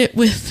I did it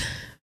with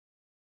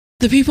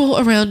the people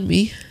around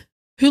me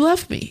who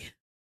love me.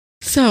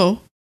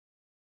 So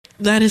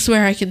that is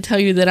where I can tell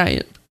you that I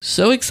am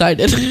so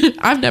excited.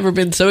 I've never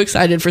been so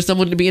excited for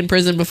someone to be in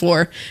prison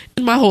before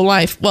in my whole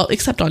life. Well,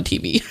 except on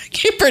TV. I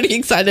get pretty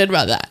excited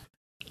about that.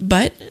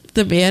 But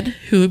the man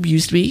who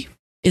abused me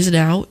is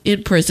now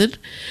in prison.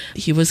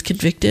 He was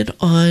convicted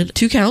on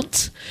 2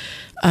 counts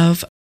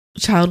of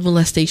child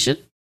molestation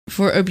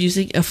for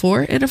abusing a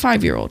 4 and a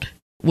 5-year-old,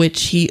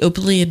 which he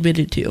openly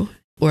admitted to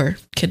or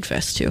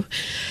confessed to.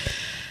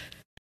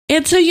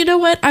 And so, you know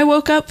what? I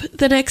woke up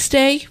the next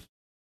day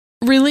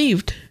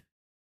relieved.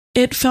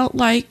 It felt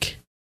like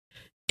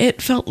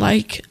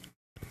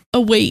a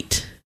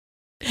weight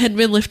had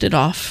been lifted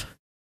off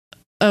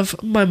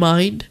of my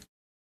mind.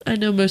 I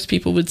know most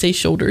people would say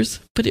shoulders,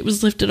 but it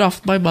was lifted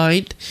off my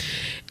mind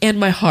and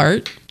my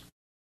heart.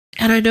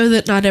 And I know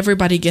that not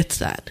everybody gets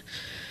that.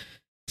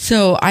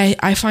 So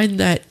I find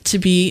that to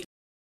be,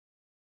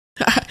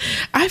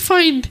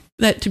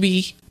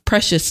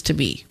 precious to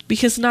me,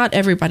 because not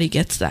everybody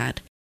gets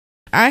that.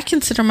 I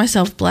consider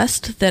myself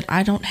blessed that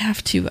I don't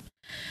have to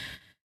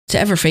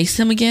ever face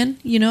them again.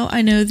 You know,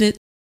 I know that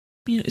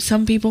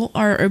some people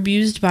are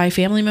abused by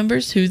family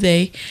members who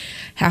they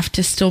have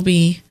to still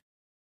be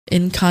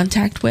in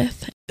contact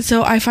with.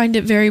 So I find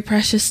it very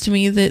precious to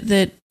me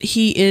that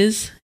he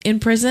is in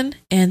prison,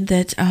 and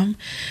that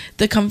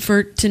the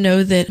comfort to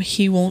know that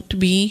he won't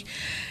be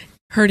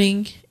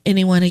hurting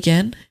anyone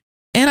again.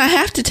 And I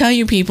have to tell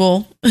you,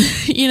 people,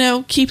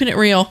 keeping it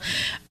real,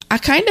 I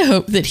kind of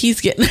hope that he's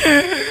getting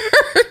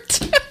hurt.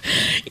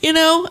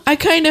 I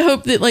kind of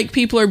hope that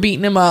people are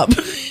beating him up.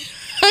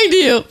 I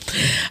do.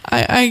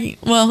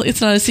 Well,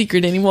 it's not a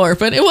secret anymore,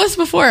 but it was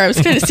before. I was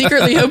kind of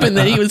secretly hoping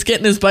that he was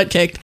getting his butt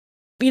kicked.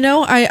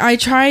 I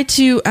try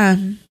to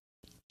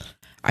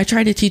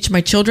teach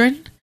my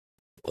children.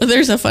 Well,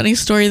 there's a funny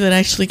story that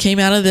actually came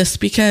out of this,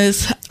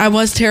 because I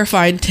was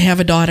terrified to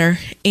have a daughter.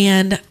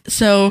 And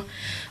so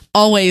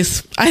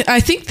always,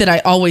 I think that I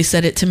always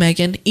said it to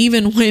Megan,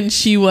 even when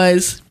she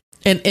was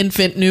an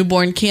infant,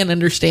 newborn, can't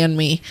understand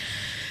me.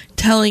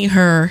 telling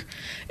her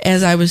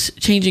as I was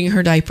changing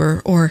her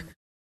diaper or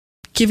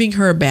giving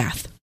her a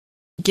bath,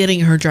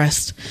 getting her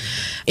dressed,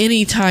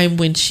 anytime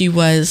when she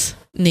was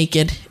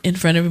naked in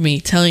front of me,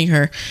 telling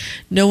her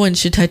no one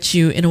should touch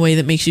you in a way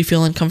that makes you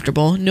feel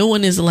uncomfortable. No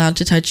one is allowed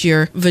to touch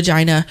your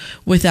vagina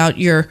without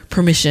your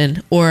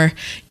permission, or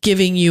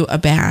giving you a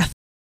bath.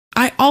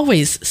 I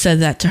always said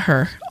that to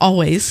her,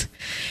 always.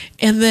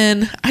 And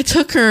then I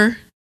took her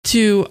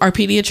to our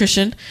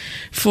pediatrician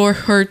for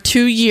her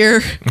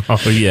 2-year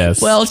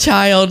well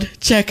child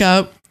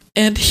checkup,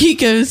 and he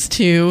goes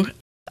to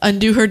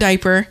undo her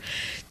diaper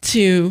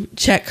to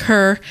check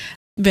her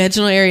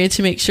vaginal area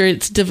to make sure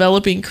it's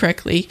developing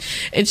correctly,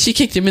 and she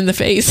kicked him in the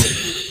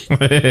face.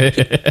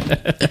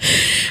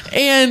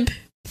 And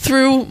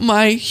through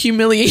my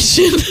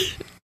humiliation,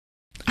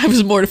 I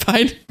was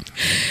mortified.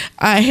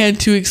 I had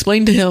to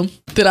explain to him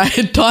that I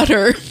had taught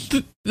her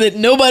that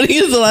nobody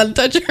is allowed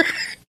to touch her.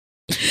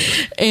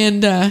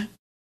 And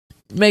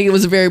Megan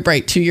was a very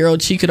bright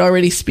 2-year-old. She could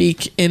already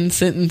speak in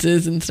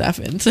sentences and stuff,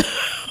 and so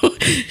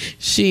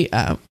she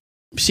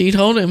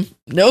told him,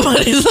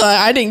 nobody's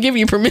allowed. I didn't give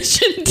you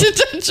permission to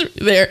touch me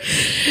there.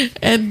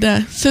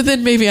 And so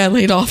then maybe I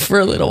laid off for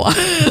a little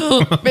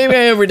while. Maybe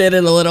I overdid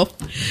it a little.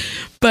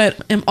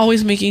 But I'm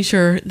always making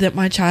sure that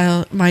my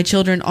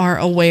children are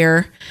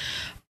aware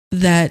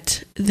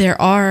that there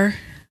are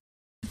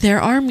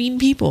mean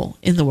people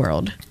in the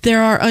world.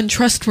 There are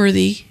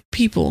untrustworthy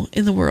people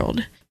in the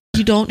world.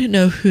 You don't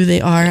know who they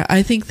are.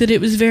 I think that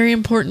it was very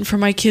important for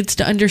my kids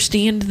to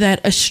understand that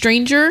a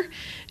stranger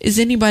is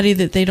anybody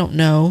that they don't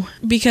know,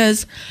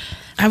 because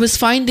I was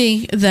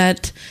finding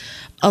that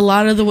a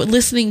lot of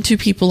listening to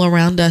people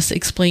around us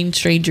explain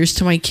strangers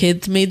to my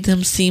kids made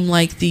them seem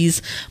like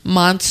these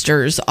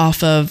monsters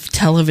off of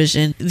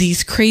television,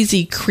 these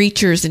crazy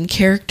creatures and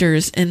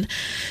characters. And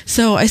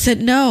so I said,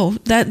 no,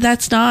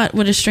 that's not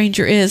what a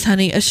stranger is,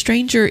 honey. A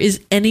stranger is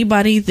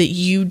anybody that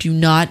you do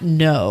not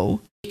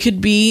know. It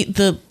could be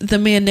the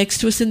man next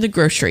to us in the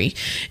grocery.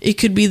 It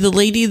could be the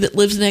lady that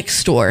lives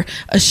next door.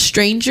 A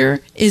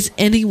stranger is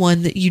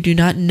anyone that you do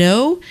not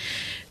know,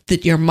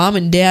 that your mom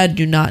and dad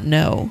do not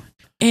know.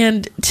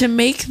 And to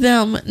make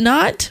them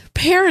not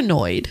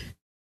paranoid,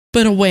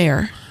 but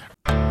aware.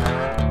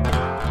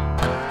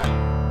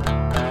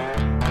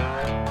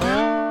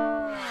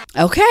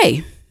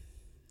 Okay.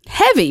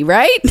 Heavy,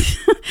 right?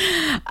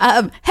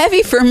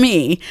 Heavy for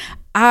me.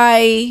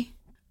 I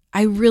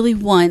really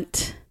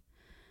want...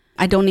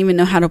 I don't even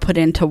know how to put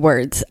it into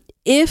words.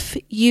 If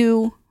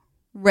you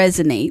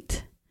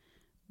resonate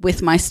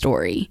with my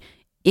story,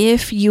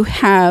 if you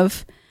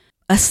have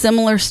a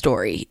similar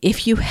story,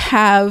 if you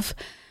have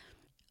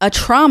a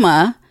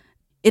trauma,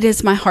 it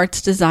is my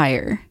heart's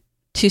desire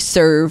to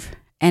serve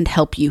and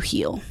help you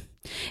heal.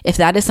 If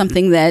that is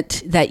something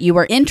that you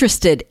are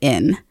interested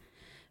in,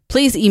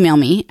 please email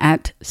me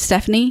at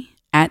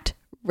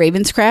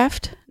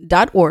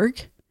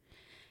stephanie@ravenscraft.org.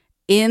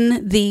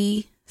 In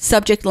the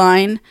subject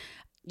line,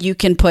 you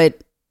can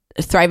put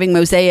Thriving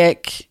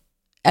Mosaic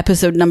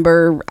episode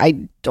number.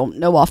 I don't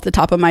know off the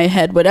top of my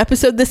head what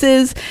episode this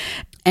is.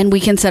 And we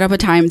can set up a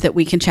time that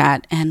we can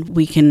chat and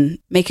we can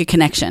make a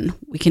connection.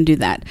 We can do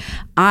that.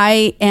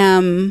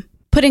 I'm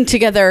putting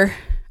together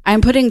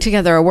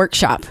a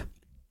workshop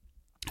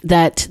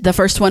that the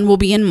first one will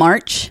be in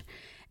March.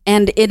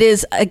 And it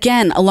is,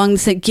 again, along the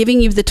same,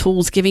 giving you the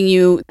tools,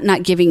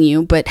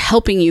 but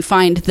helping you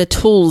find the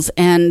tools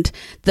and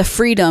the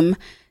freedom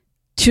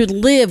to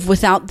live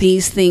without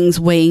these things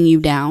weighing you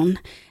down.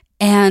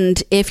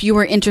 And if you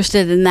are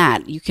interested in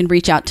that, you can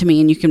reach out to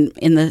me, and you can,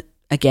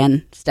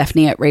 again,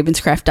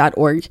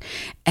 Stephanie@ravenscraft.org,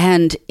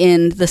 and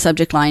in the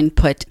subject line,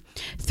 put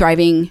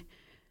Thriving.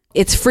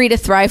 It's Free to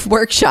Thrive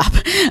Workshop.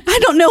 I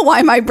don't know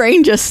why my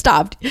brain just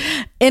stopped.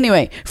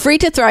 Anyway, Free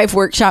to Thrive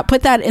Workshop.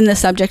 Put that in the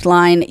subject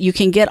line. You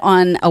can get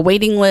on a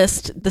waiting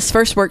list. This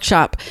first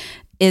workshop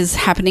is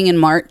happening in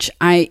March.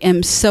 I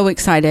am so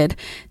excited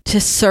to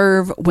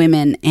serve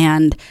women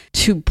and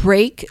to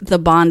break the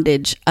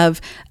bondage of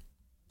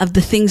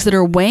the things that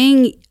are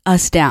weighing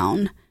us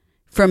down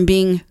from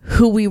being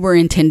who we were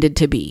intended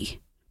to be.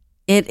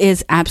 It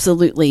is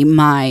absolutely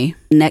my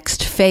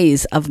next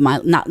phase of my,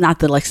 not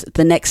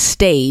the next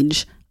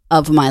stage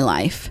of my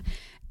life.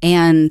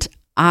 And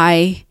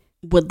I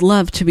would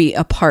love to be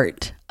a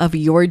part of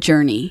your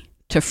journey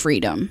to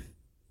freedom.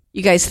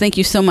 You guys, thank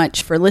you so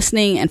much for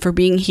listening and for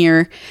being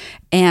here.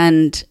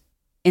 And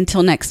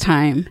until next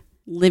time,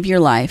 live your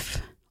life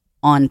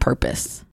on purpose.